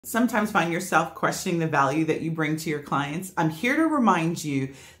Sometimes find yourself questioning the value that you bring to your clients. I'm here to remind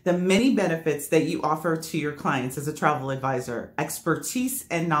you the many benefits that you offer to your clients as a travel advisor. Expertise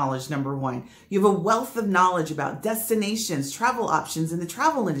and knowledge, number one. You have a wealth of knowledge about destinations, travel options in the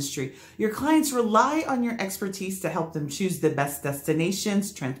travel industry. Your clients rely on your expertise to help them choose the best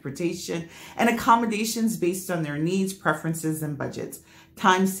destinations, transportation, and accommodations based on their needs, preferences, and budgets.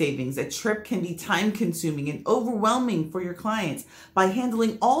 Time savings. A trip can be time consuming and overwhelming for your clients. By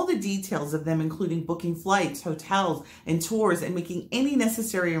handling all the details of them, including booking flights, hotels, and tours, and making any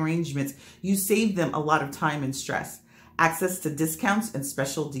necessary arrangements, you save them a lot of time and stress. Access to discounts and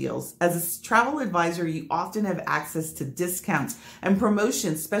special deals. As a travel advisor, you often have access to discounts and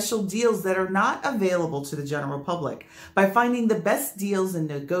promotions, special deals that are not available to the general public. By finding the best deals and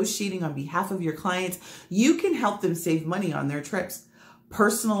negotiating on behalf of your clients, you can help them save money on their trips.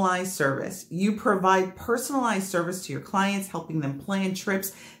 Personalized service. You provide personalized service to your clients, helping them plan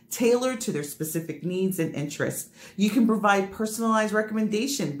trips tailored to their specific needs and interests. You can provide personalized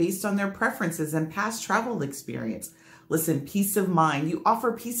recommendation based on their preferences and past travel experience. Listen, peace of mind. You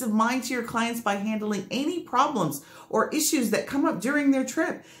offer peace of mind to your clients by handling any problems or issues that come up during their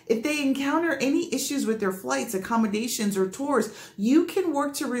trip. If they encounter any issues with their flights, accommodations, or tours, you can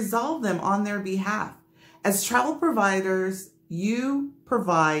work to resolve them on their behalf. As travel providers, you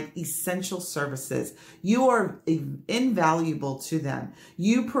provide essential services. You are invaluable to them.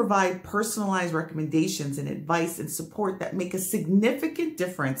 You provide personalized recommendations and advice and support that make a significant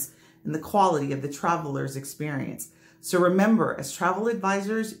difference in the quality of the traveler's experience. So remember, as travel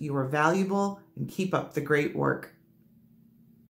advisors, you are valuable and keep up the great work.